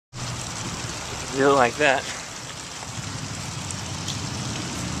Do it like that.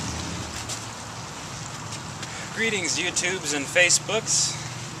 Greetings YouTubes and Facebooks.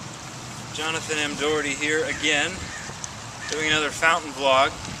 Jonathan M. Doherty here again, doing another fountain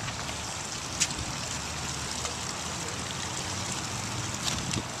vlog.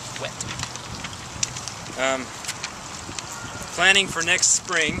 Wet. Planning for next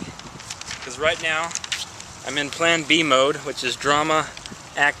spring, because right now I'm in Plan B mode, which is drama,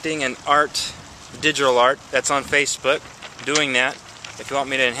 acting, and art, digital art. That's on Facebook. I'm doing that. If you want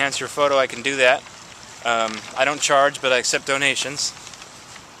me to enhance your photo, I can do that. I don't charge, but I accept donations.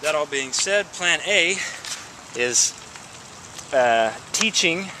 That all being said, Plan A is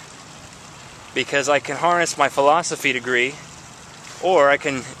teaching, because I can harness my philosophy degree, or I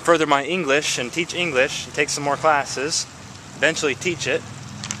can further my English and teach English and take some more classes, eventually teach it.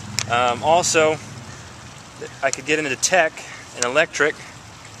 Also, I could get into tech and electric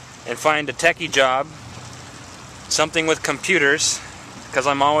and find a techie job, something with computers, because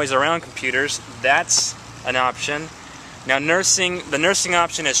I'm always around computers. That's an option. Now the nursing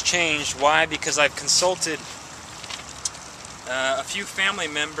option has changed. Why? Because I've consulted a few family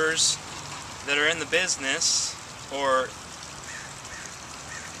members that are in the business, or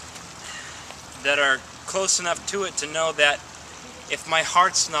that are close enough to it to know that if my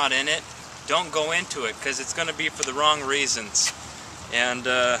heart's not in it, don't go into it, because it's going to be for the wrong reasons. And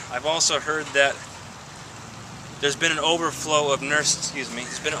I've also heard that there's been an overflow of nurses,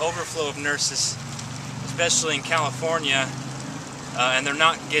 especially in California, and they're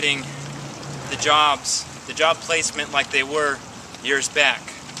not getting the job placement like they were years back.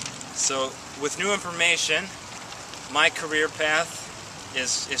 So with new information, my career path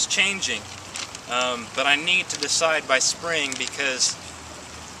is changing, but I need to decide by spring, because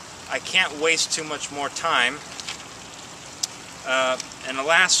I can't waste too much more time. And the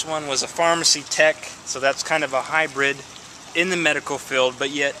last one was a pharmacy tech, so that's kind of a hybrid in the medical field, but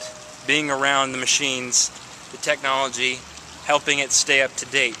yet being around the machines, the technology, helping it stay up to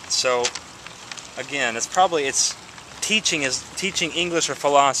date. So again, it's teaching English or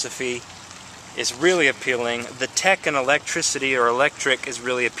philosophy is really appealing. The tech and electricity or electric is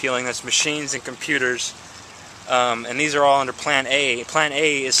really appealing. That's machines and computers. And these are all under Plan A. Plan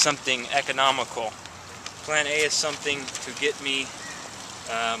A is something economical. Plan A is something to get me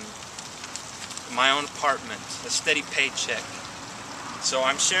my own apartment, a steady paycheck. So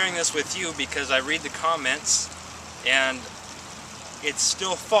I'm sharing this with you because I read the comments, and it's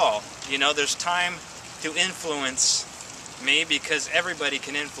still fall. You know, there's time to influence me, because everybody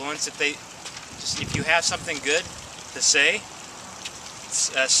can influence. If you have something good to say,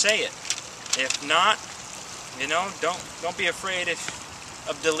 say it. If not, you know, don't be afraid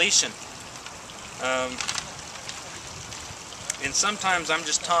of deletion. And sometimes I'm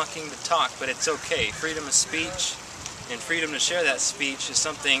just talking to talk, but it's okay. Freedom of speech and freedom to share that speech is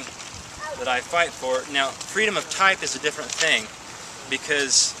something that I fight for. Now, freedom of type is a different thing,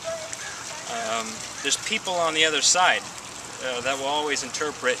 because there's people on the other side that will always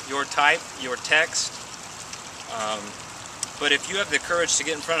interpret your type, your text. But if you have the courage to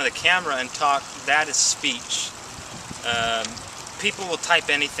get in front of the camera and talk, that is speech. People will type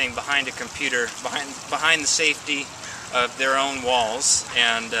anything behind a computer, behind the safety of their own walls,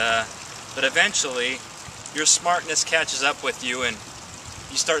 and but eventually your smartness catches up with you, and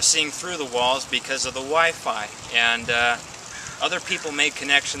you start seeing through the walls because of the Wi-Fi, and other people made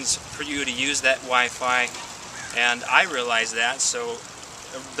connections for you to use that Wi-Fi, and I realize that. So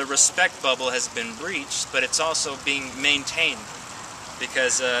the respect bubble has been breached, but it's also being maintained,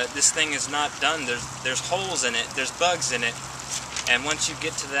 because this thing is not done. There's holes in it, there's bugs in it, and once you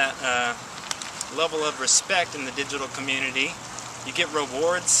get to that level of respect in the digital community, you get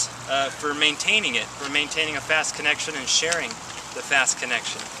rewards for maintaining it, for maintaining a fast connection and sharing the fast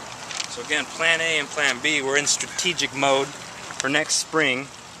connection. So again, Plan A and Plan B, we're in strategic mode for next spring.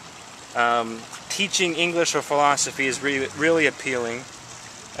 Teaching English or philosophy is really appealing.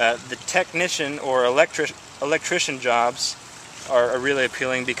 The technician or electrician jobs are really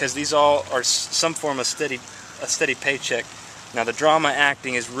appealing, because these all are some form of a steady paycheck. Now the drama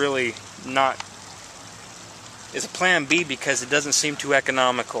acting is really not. It's a Plan B, because it doesn't seem too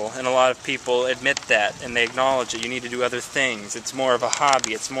economical, and a lot of people admit that, and they acknowledge it. You need to do other things. It's more of a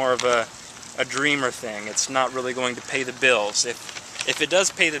hobby. It's more of a dreamer thing. It's not really going to pay the bills. If it does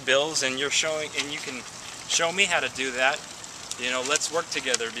pay the bills, and you can show me how to do that, you know, let's work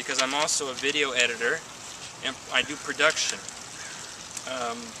together, because I'm also a video editor and I do production.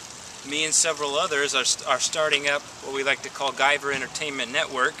 Me and several others are starting up what we like to call Gyverentertainment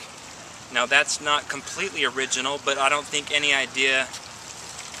Network. Now that's not completely original, but I don't think any idea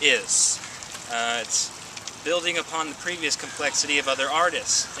is. It's building upon the previous complexity of other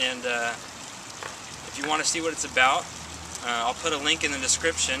artists. And if you want to see what it's about, I'll put a link in the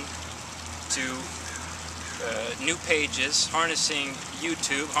description to new pages, harnessing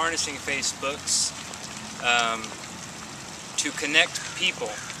YouTube, harnessing Facebooks, to connect people,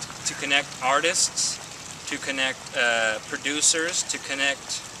 to connect artists, to connect producers, to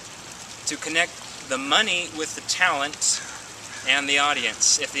connect the money with the talent and the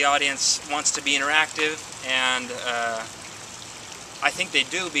audience. If the audience wants to be interactive, and I think they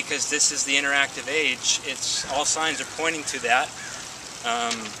do, because this is the interactive age. All signs are pointing to that.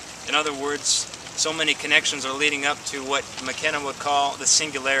 In other words, so many connections are leading up to what McKenna would call the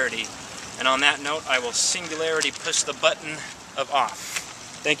singularity. And on that note, I will singularity push the button of off.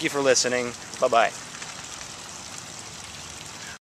 Thank you for listening. Bye-bye.